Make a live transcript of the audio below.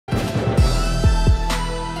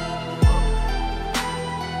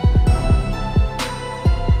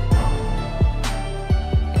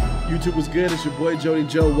YouTube was good? It's your boy Jody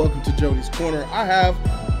Joe. Welcome to Jody's Corner. I have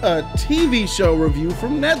a TV show review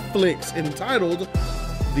from Netflix entitled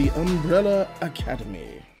The Umbrella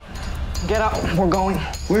Academy. Get up, we're going.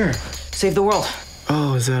 Where? Save the world.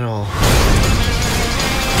 Oh, is that all?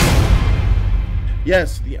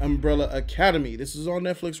 Yes, The Umbrella Academy. This is on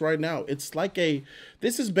Netflix right now.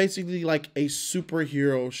 This is basically like a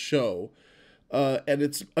superhero show. And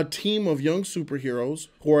it's a team of young superheroes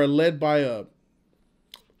who are led by a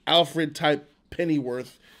Alfred type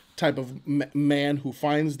Pennyworth type of man who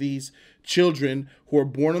finds these children who are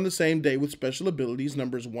born on the same day with special abilities,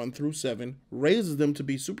 numbers 1 through 7, raises them to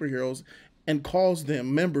be superheroes, and calls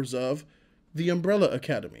them members of the Umbrella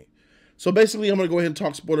Academy. So basically, I'm going to go ahead and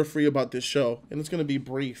talk spoiler free about this show, and it's going to be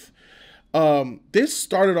brief. This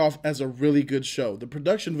started off as a really good show. The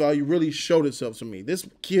production value really showed itself to me. This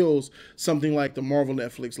kills something like the Marvel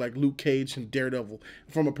Netflix, like Luke Cage and Daredevil,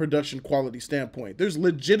 from a production quality standpoint. There's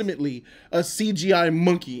legitimately a CGI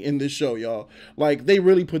monkey in this show, y'all. Like, they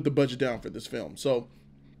really put the budget down for this film. So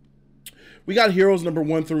we got heroes number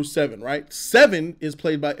 1 through 7, right? 7 is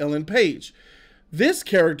played by Ellen Page. This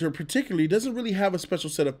character particularly doesn't really have a special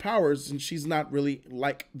set of powers, and she's not really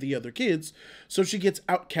like the other kids, so she gets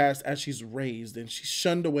outcast as she's raised, and she's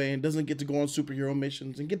shunned away and doesn't get to go on superhero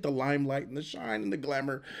missions and get the limelight and the shine and the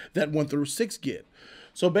glamour that 1 through 6 get.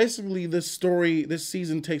 So basically, this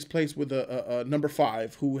season takes place with a number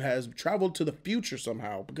 5 who has traveled to the future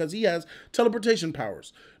somehow because he has teleportation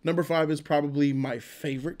powers. Number 5 is probably my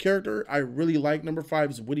favorite character. I really like number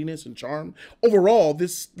 5's wittiness and charm. Overall,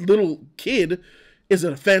 this little kid is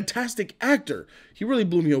a fantastic actor. He really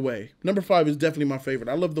blew me away. Number 5 is definitely my favorite.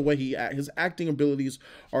 I love the way his acting abilities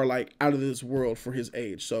are like out of this world for his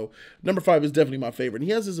age. So number 5 is definitely my favorite. And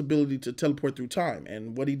he has his ability to teleport through time.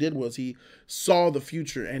 And what he did was he saw the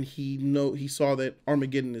future, and he saw that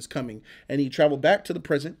Armageddon is coming, and he traveled back to the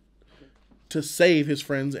present to save his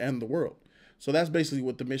friends and the world. So that's basically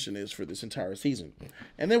what the mission is for this entire season.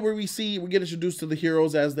 And then we get introduced to the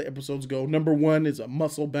heroes as the episodes go. Number 1 is a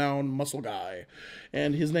muscle-bound muscle guy,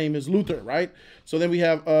 and his name is Luther, right? So then we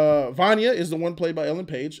have Vanya is the one played by Ellen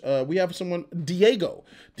Page. We have someone, Diego.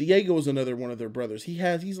 Diego is another one of their brothers.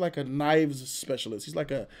 He's like a knives specialist. He's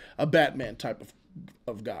like a Batman type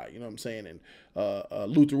of guy, you know what I'm saying?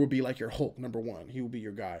 And Luther will be like your Hulk, number 1. He will be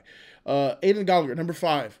your guy. Aidan Gallagher, number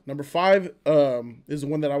 5. Number 5 is the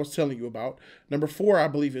one that I was telling you about. Number 4, I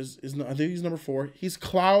believe, I think he's number 4. He's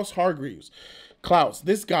Klaus Hargreeves. Klaus,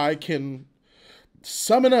 this guy can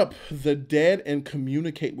summon up the dead and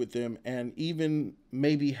communicate with them, and even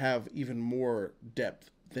maybe have even more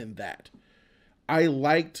depth than that. I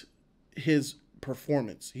liked his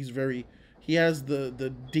performance. He has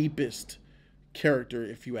the deepest character,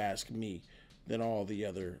 if you ask me, than all the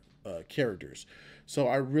other characters. So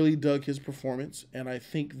I really dug his performance, and I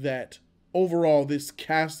think that overall this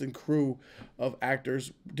cast and crew of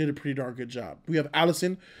actors did a pretty darn good job. We have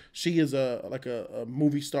Allison. She is a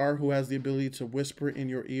movie star who has the ability to whisper in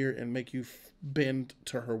your ear and make you bend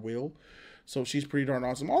to her will. So she's pretty darn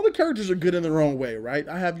awesome. All the characters are good in their own way, right?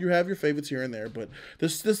 You have your favorites here and there, but the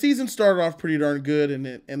season started off pretty darn good, and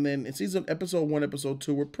then episode 1, episode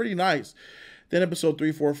 2 were pretty nice. Then episode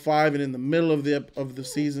 3, 4, 5, and in the middle of the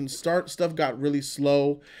season, stuff got really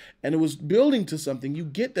slow, and it was building to something. You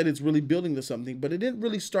get that it's really building to something, but it didn't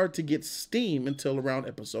really start to get steam until around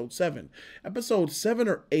episode 7. Episode 7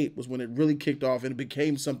 or 8 was when it really kicked off, and it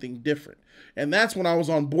became something different. And that's when I was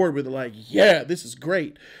on board with it, like, yeah, this is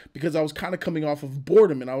great, because I was kind of coming off of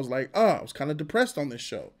boredom, and I was like, I was kind of depressed on this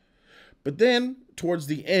show. But then, towards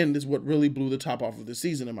the end is what really blew the top off of the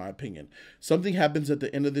season, in my opinion. Something happens at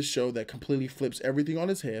the end of this show that completely flips everything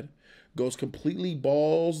on its head, goes completely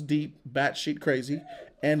balls deep, batshit crazy,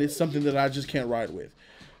 and it's something that I just can't ride with.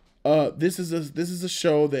 This is a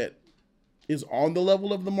show that is on the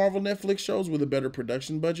level of the Marvel Netflix shows with a better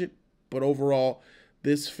production budget, but overall,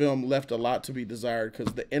 this film left a lot to be desired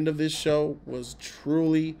because the end of this show was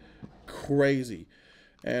truly crazy.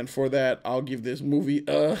 And for that, I'll give this movie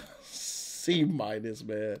a C-, man.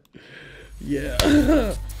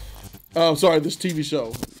 Yeah. Oh, sorry, this TV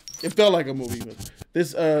show. It felt like a movie. But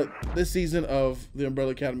this season of The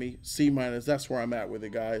Umbrella Academy, C-. That's where I'm at with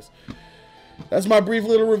it, guys. That's my brief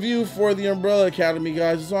little review for The Umbrella Academy,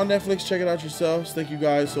 guys. It's on Netflix. Check it out yourselves. Thank you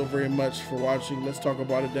guys so very much for watching. Let's talk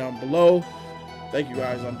about it down below. Thank you,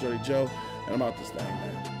 guys. I'm Jody Joe, and I'm out this thing,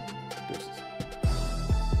 man.